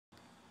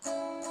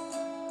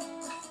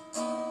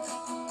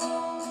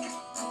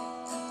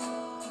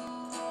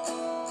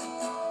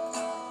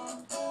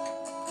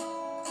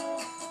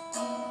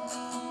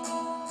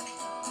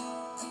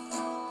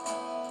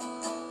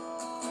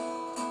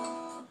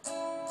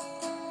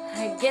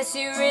I guess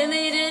you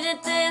really did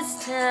it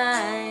this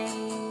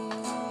time.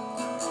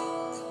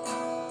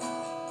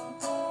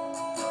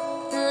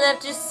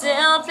 Left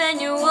yourself and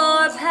your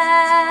warpath.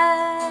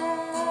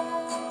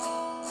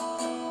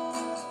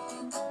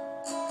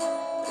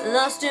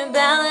 Lost your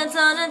balance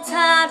on a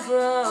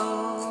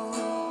tightrope.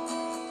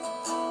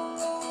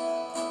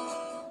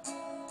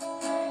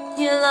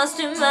 You lost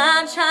your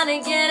mind trying to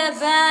get it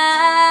back.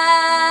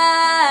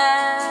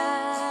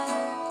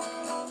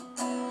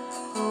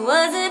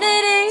 Wasn't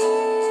it easy?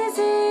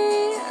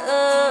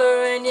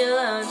 In your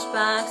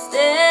lunchbox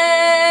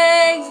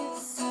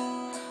days,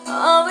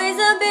 always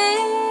a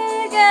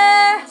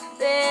bigger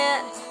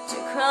bit to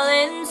crawl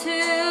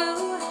into.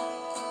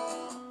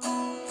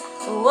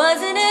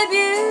 Wasn't it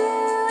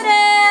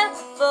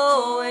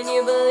beautiful when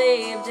you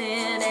believed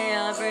in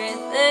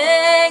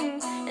everything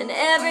and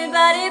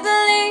everybody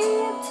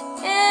believed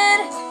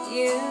in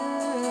you?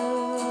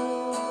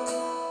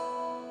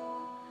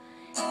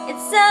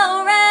 It's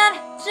alright,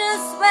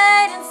 just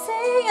wait and see.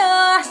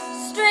 Your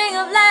string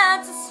of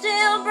lights is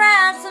still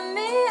bright to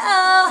me.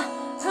 Oh,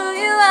 who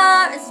you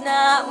are is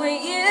not what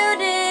you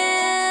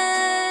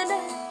did.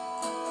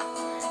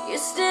 You're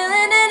still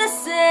an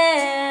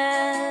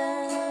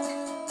innocent.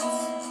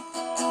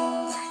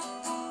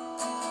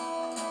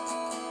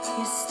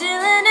 You're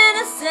still an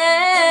innocent.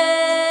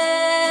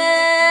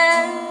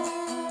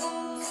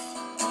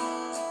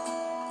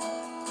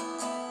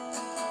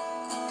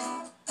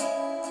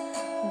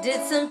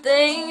 Did some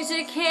things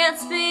you can't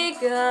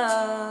speak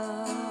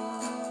of,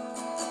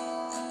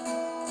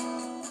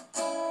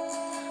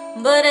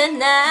 but at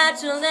night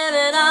you'll live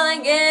it all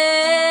again.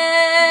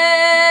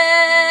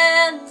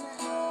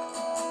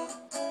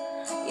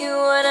 You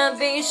wanna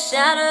be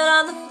shattered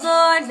on the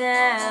floor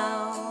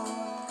now.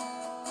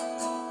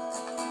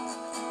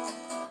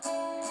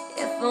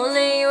 If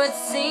only you had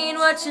seen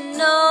what you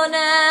know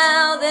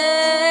now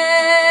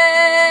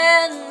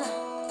then.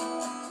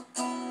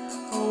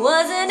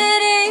 Wasn't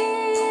it easy?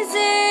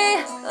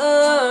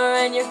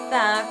 In your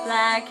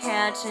firefly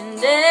catching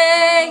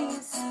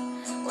days,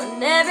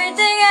 when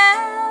everything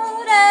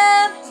out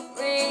of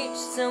reach,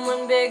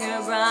 someone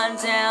bigger brought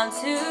down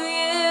to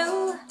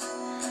you.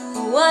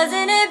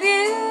 Wasn't it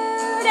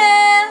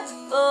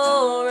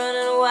beautiful,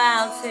 running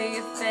wild till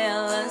you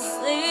fell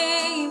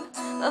asleep,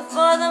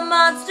 before the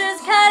monsters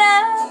caught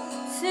up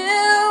to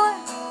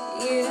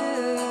you?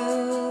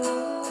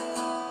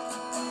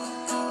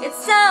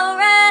 It's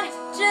alright,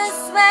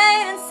 just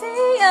wait and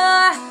see.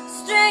 Your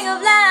string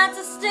of lights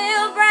is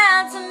still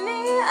bright to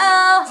me.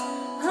 Oh,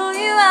 who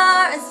you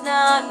are is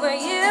not where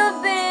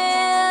you've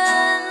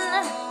been.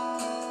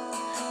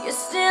 You're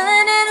still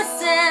an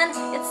innocent.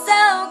 It's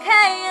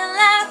okay, your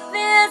life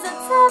is a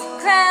tough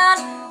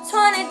crowd.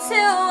 22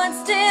 and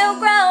still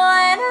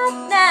growing up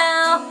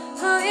now.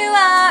 Who you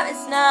are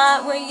is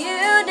not what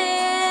you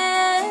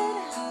did.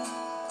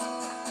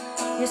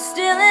 You're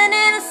still an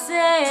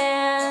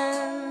innocent.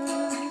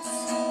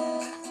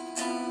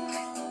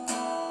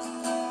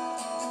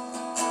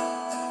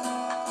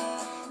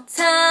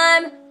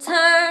 Time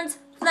turns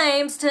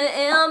flames to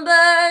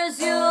embers.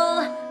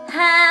 You'll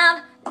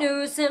have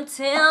new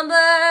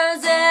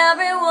Septembers.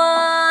 Every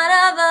one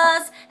of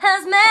us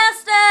has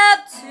messed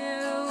up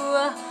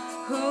too.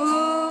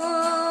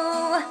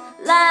 Who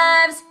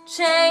lives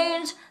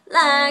change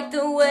like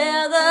the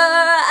weather.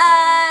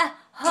 I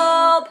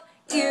hope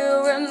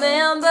you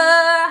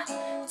remember,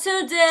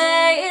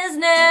 today is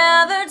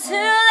never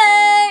too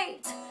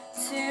late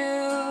to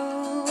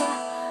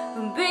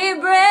be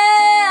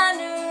brand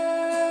new.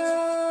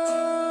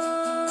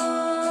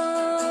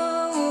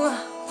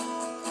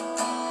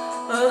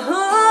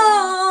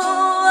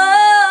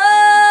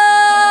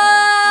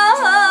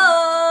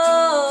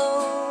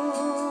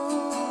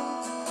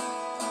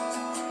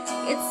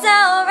 It's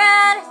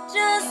alright,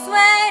 just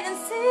wait and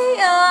see.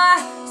 Your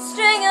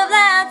string of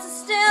lights is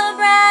still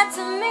bright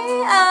to me.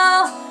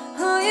 Oh,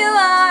 who you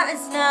are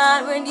is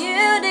not what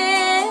you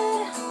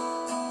did.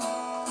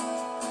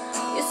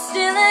 You're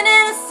still an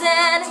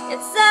innocent.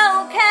 It's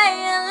okay,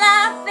 and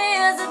life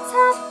is a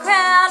tough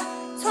crowd.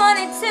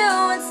 22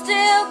 and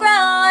still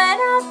growing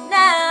up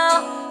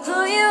now.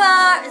 Who you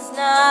are is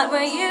not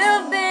where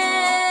you've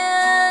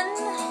been.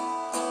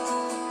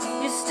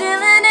 You're still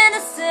an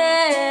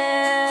innocent.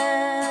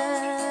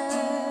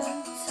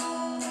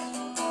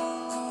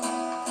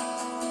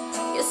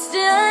 You're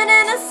still an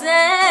innocent.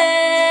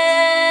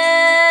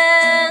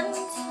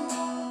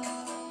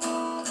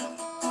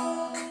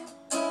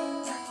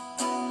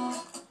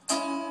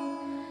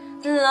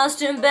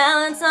 Lost your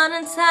balance on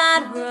a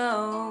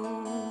tightrope.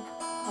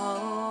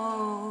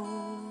 Oh,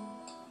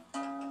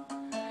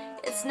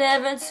 it's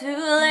never too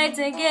late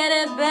to get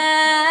it back.